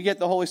Jesus, we get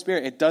the Holy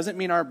Spirit. It doesn't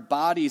mean our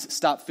bodies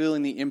stop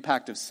feeling the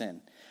impact of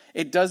sin.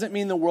 It doesn't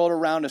mean the world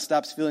around us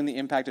stops feeling the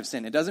impact of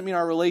sin. It doesn't mean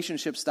our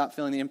relationships stop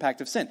feeling the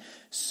impact of sin.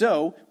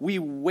 So we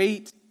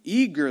wait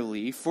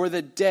eagerly for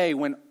the day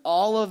when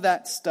all of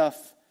that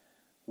stuff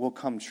will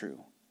come true.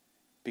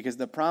 Because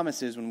the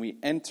promise is when we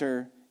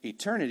enter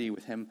eternity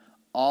with him,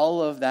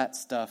 all of that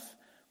stuff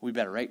will be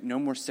better, right? No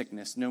more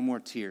sickness, no more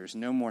tears,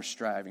 no more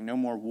striving, no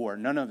more war,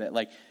 none of it.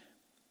 Like,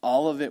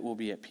 all of it will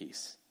be at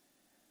peace.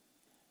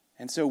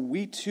 And so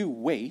we too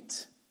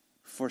wait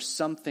for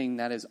something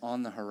that is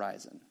on the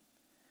horizon.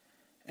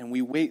 And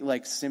we wait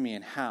like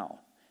Simeon. How?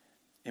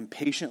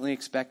 Impatiently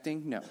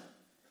expecting? No.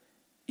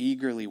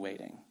 Eagerly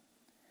waiting.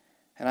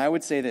 And I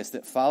would say this,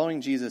 that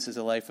following Jesus is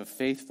a life of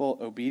faithful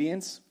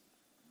obedience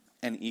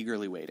and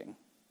eagerly waiting.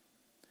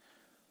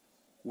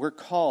 we're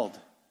called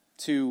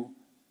to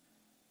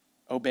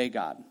obey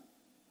God.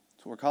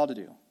 That's what we're called to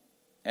do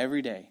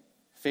every day,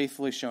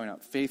 faithfully showing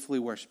up, faithfully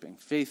worshiping,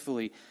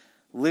 faithfully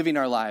living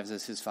our lives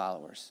as his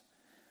followers,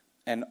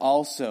 and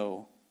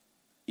also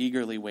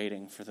eagerly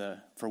waiting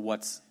for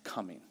what's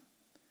coming.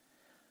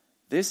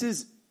 This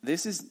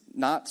is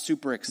not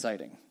super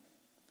exciting.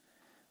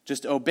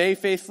 Just obey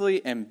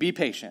faithfully and be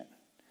patient.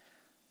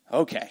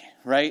 Okay,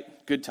 right?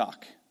 Good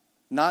talk.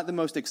 Not the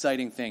most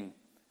exciting thing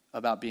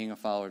about being a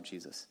follower of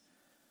Jesus.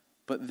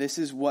 But this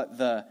is what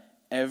the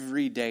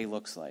everyday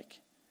looks like.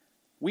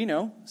 We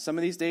know some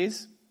of these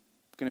days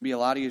going to be a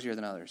lot easier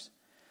than others.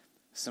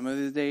 Some of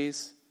the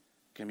days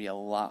going to be a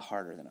lot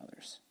harder than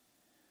others.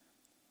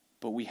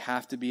 But we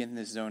have to be in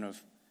this zone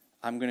of,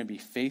 I'm going to be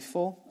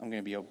faithful, I'm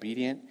going to be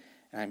obedient,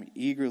 and I'm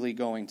eagerly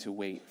going to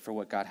wait for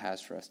what God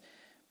has for us.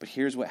 But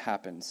here's what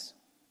happens.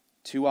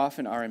 Too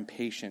often our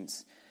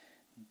impatience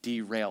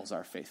derails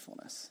our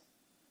faithfulness.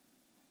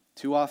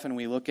 Too often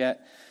we look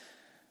at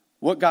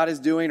what God is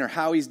doing or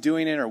how he's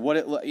doing it or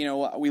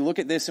we look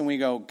at this and we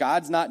go,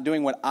 God's not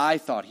doing what I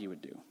thought he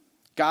would do.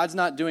 God's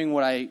not doing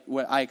what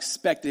I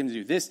expected him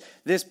to do.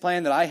 This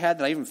plan that I had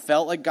that I even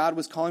felt like God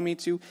was calling me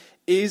to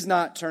is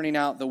not turning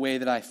out the way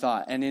that I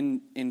thought.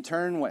 And in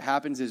turn, what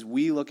happens is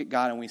we look at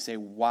God and we say,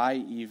 why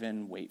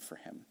even wait for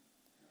him?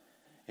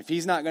 If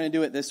he's not going to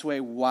do it this way,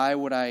 why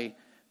would I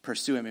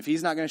pursue him? If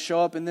he's not going to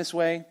show up in this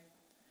way,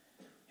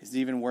 is it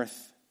even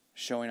worth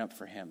showing up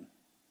for him?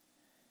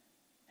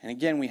 And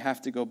again, we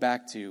have to go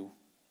back to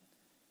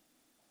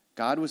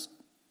God was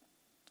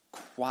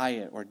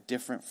quiet or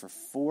different for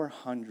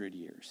 400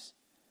 years.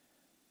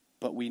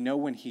 But we know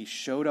when he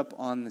showed up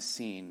on the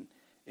scene,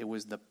 it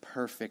was the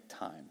perfect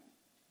time.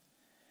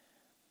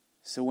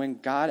 So when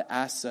God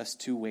asks us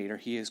to wait, or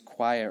he is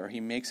quiet, or he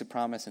makes a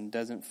promise and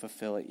doesn't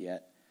fulfill it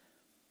yet,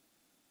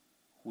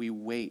 we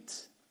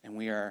wait, and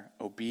we are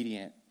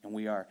obedient, and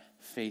we are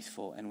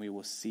faithful, and we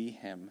will see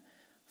him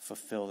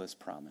fulfill this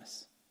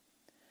promise.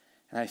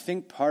 And I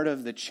think part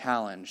of the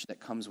challenge that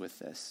comes with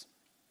this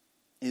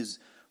is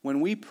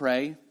when we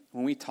pray,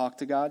 when we talk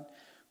to God,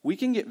 we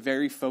can get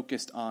very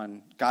focused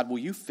on, God, will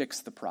you fix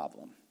the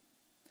problem?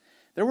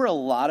 There were a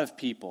lot of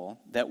people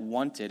that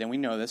wanted, and we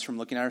know this from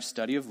looking at our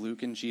study of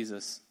Luke and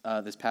Jesus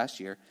this past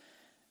year,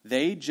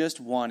 they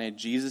just wanted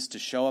Jesus to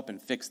show up and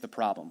fix the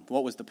problem.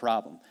 What was the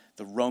problem?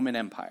 The Roman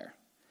Empire.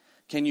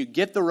 Can you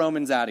get the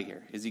Romans out of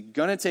here? Is he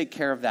going to take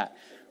care of that?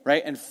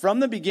 Right? And from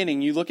the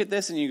beginning, you look at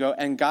this and you go,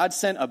 and God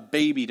sent a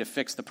baby to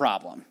fix the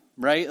problem.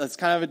 Right? That's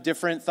kind of a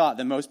different thought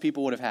than most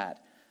people would have had.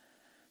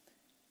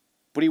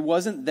 But he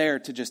wasn't there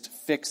to just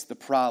fix the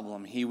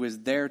problem. He was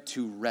there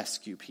to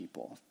rescue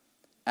people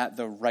at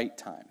the right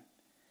time.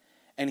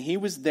 And he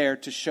was there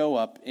to show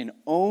up in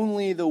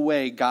only the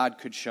way God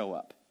could show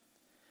up.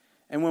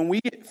 And when we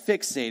get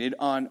fixated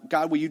on,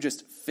 God, will you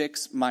just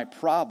fix my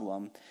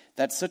problem?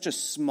 That's such a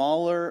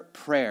smaller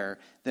prayer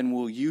than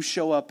will you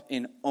show up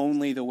in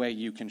only the way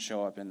you can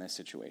show up in this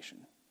situation.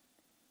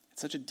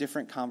 It's such a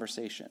different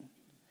conversation.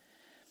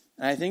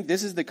 And I think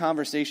this is the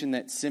conversation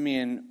that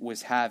Simeon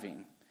was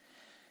having.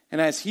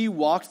 And as he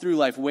walked through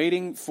life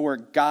waiting for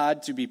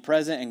God to be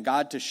present and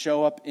God to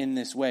show up in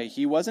this way,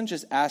 he wasn't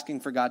just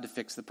asking for God to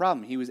fix the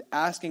problem. He was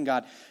asking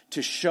God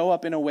to show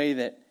up in a way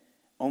that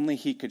only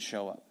he could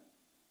show up.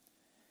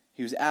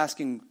 He was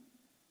asking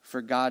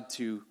for God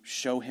to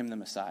show him the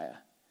Messiah.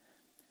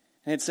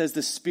 And it says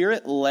the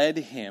Spirit led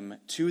him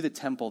to the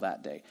temple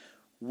that day.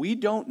 We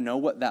don't know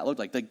what that looked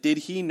like. Like, did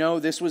he know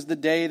this was the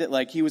day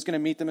that he was going to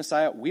meet the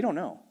Messiah? We don't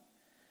know.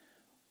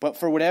 But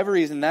for whatever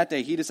reason that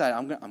day, he decided,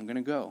 I'm going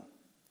to go.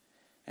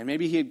 And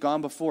maybe he had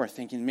gone before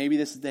thinking, maybe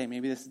this is the day,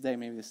 maybe this is the day,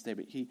 maybe this is the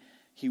day. But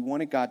he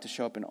wanted God to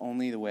show up in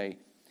only the way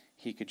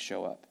he could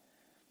show up.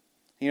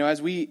 You know,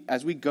 as we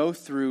go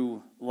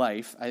through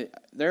life,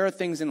 there are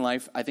things in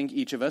life, I think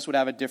each of us would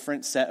have a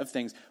different set of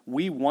things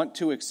we want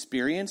to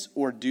experience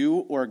or do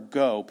or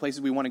go, places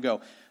we want to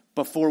go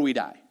before we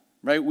die,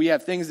 right? We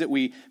have things that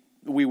we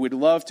would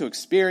love to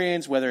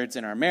experience, whether it's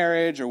in our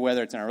marriage or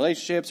whether it's in our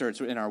relationships or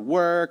it's in our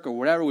work or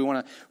whatever. We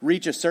want to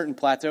reach a certain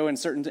plateau in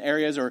certain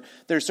areas, or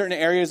there's certain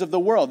areas of the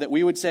world that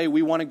we would say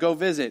we want to go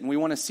visit and we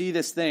want to see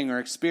this thing or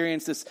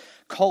experience this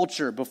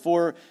culture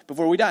before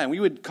we die. And we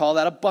would call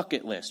that a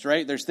bucket list,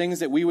 right? There's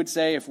things that we would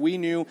say if we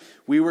knew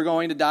we were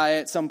going to die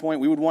at some point,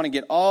 we would want to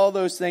get all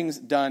those things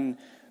done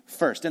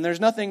first. And there's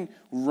nothing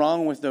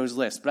wrong with those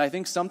lists, but I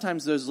think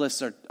sometimes those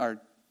lists are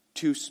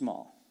too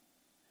small.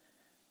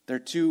 They're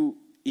too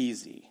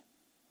easy.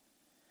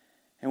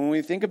 And when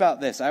we think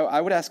about this, I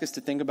would ask us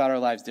to think about our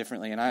lives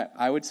differently. And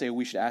I would say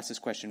we should ask this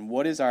question: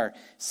 what is our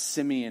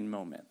Simeon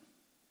moment?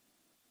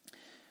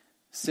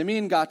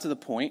 Simeon got to the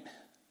point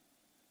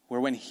where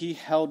when he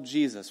held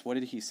Jesus, what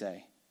did he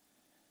say?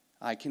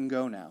 I can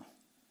go now.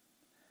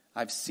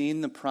 I've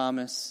seen the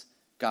promise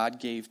God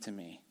gave to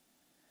me,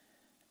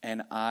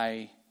 and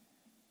I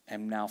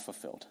am now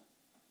fulfilled.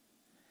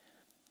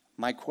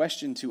 My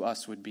question to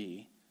us would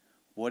be,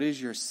 what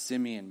is your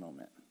Simeon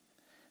moment?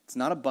 It's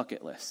not a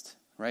bucket list,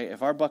 right?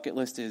 If our bucket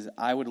list is,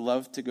 I would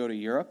love to go to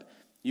Europe,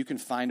 You can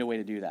find a way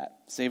to do that.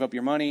 Save up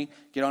your money,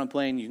 get on a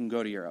plane, you can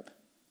go to Europe.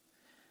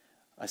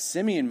 A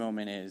Simeon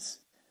moment is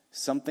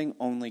something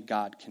only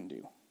God can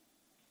do.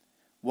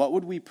 What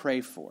would we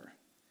pray for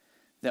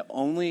that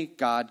only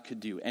God could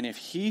do? And if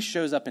he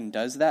shows up and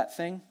does that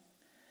thing,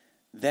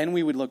 then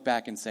we would look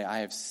back and say, I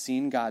have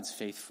seen God's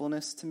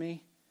faithfulness to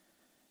me,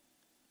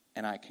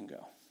 and I can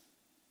go.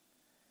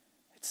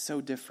 It's so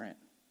different.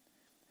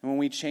 And when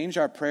we change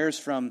our prayers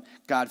from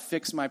God,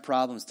 fix my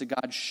problems, to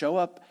God, show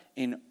up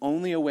in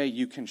only a way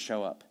you can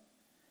show up,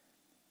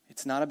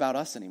 it's not about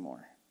us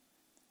anymore.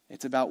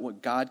 It's about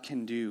what God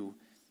can do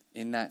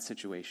in that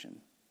situation.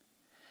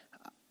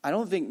 I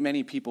don't think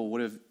many people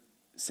would have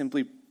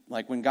simply,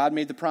 like when God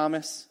made the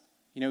promise,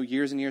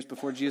 years and years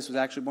before Jesus was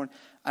actually born,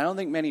 I don't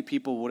think many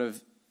people would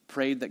have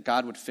prayed that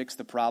God would fix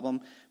the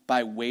problem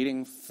by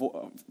waiting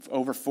for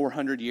over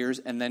 400 years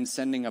and then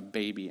sending a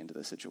baby into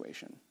the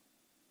situation.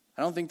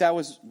 I don't think that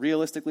was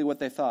realistically what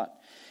they thought.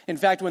 In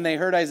fact, when they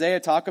heard Isaiah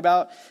talk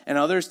about and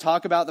others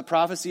talk about the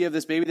prophecy of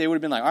this baby, they would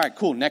have been like, all right,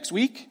 cool, next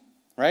week,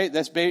 right?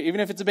 This baby,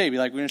 even if it's a baby,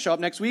 like we're going to show up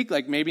next week,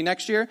 like maybe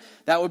next year,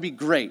 that would be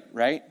great,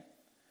 right?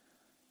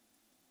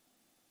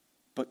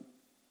 But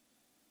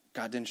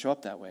God didn't show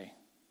up that way.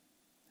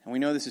 And we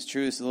know this is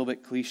true. It's a little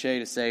bit cliche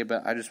to say,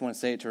 but I just want to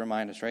say it to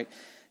remind us, right?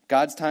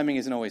 God's timing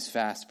isn't always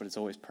fast, but it's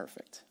always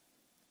perfect.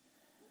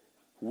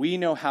 We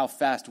know how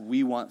fast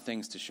we want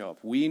things to show up.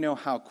 We know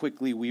how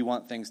quickly we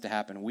want things to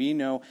happen. We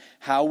know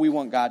how we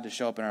want God to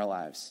show up in our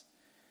lives.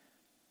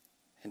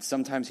 And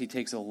sometimes he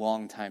takes a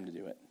long time to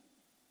do it.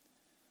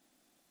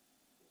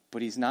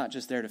 But he's not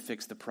just there to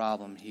fix the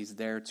problem. He's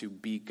there to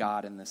be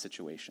God in the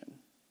situation.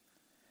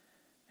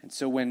 And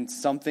so when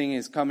something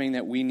is coming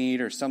that we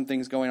need, or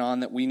something's going on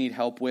that we need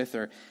help with,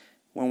 or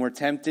when we're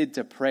tempted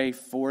to pray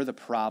for the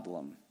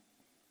problem,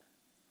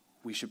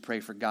 we should pray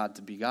for God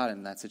to be God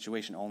in that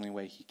situation, only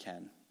way he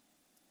can.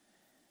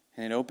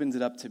 And it opens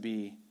it up to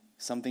be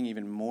something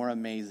even more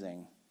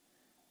amazing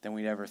than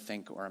we'd ever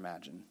think or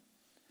imagine.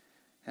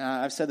 And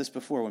I've said this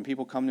before, when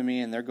people come to me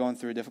and they're going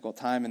through a difficult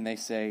time and they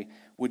say,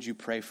 would you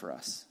pray for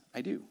us?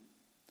 I do.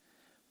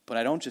 But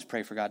I don't just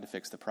pray for God to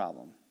fix the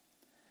problem.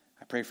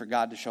 I pray for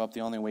God to show up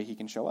the only way he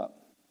can show up.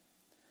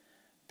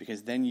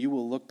 Because then you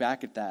will look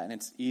back at that and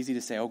it's easy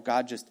to say, oh,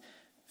 God, just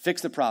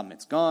fix the problem.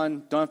 It's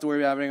gone. Don't have to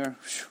worry about it anymore.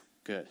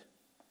 Good.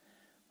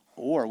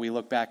 Or we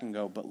look back and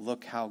go, but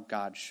look how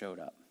God showed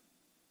up.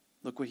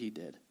 Look what he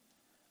did.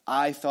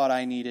 I thought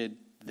I needed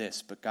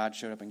this, but God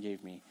showed up and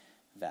gave me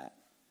that.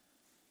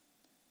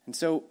 And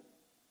so,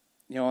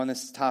 on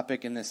this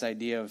topic and this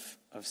idea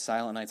of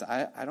silent nights,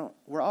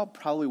 we're all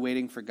probably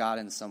waiting for God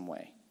in some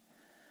way.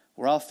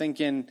 We're all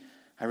thinking,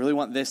 I really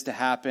want this to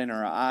happen,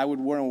 or I would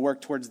want to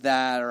work towards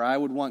that, or I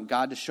would want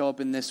God to show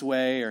up in this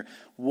way, or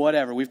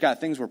whatever. We've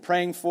got things we're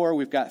praying for,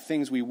 we've got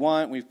things we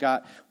want, we've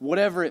got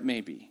whatever it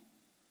may be.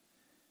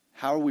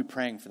 How are we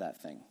praying for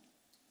that thing?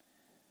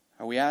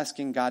 Are we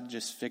asking God to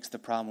just fix the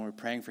problem, or are we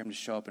praying for him to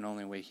show up in the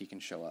only way he can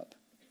show up?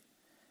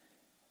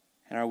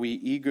 And are we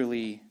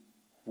eagerly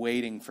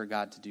waiting for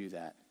God to do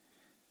that,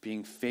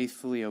 being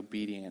faithfully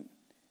obedient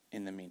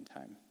in the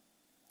meantime?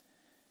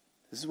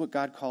 This is what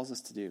God calls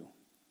us to do.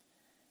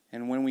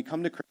 And when we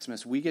come to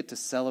Christmas, we get to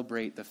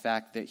celebrate the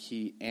fact that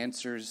he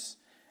answers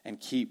and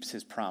keeps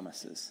his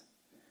promises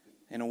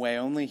in a way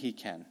only he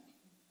can.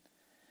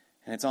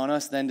 And it's on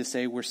us then to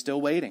say we're still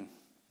waiting.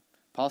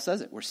 Paul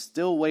says it. We're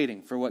still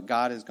waiting for what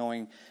God is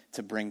going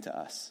to bring to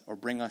us or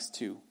bring us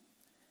to.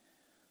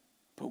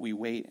 But we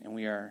wait and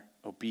we are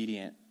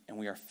obedient and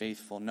we are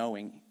faithful,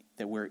 knowing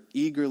that we're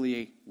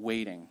eagerly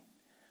waiting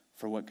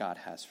for what God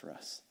has for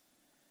us.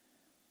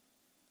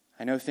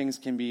 I know things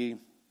can be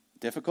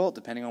difficult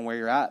depending on where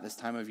you're at this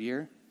time of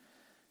year.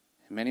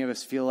 And many of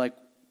us feel like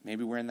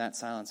maybe we're in that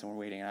silence and we're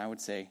waiting. And I would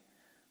say,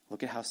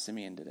 look at how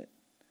Simeon did it.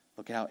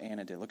 Look at how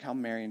Anna did it. Look how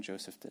Mary and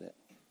Joseph did it.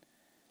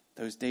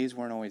 Those days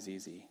weren't always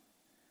easy.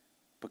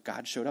 But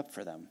God showed up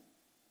for them.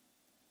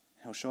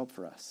 He'll show up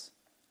for us.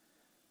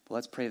 But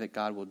let's pray that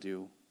God will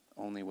do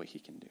only what he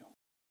can do.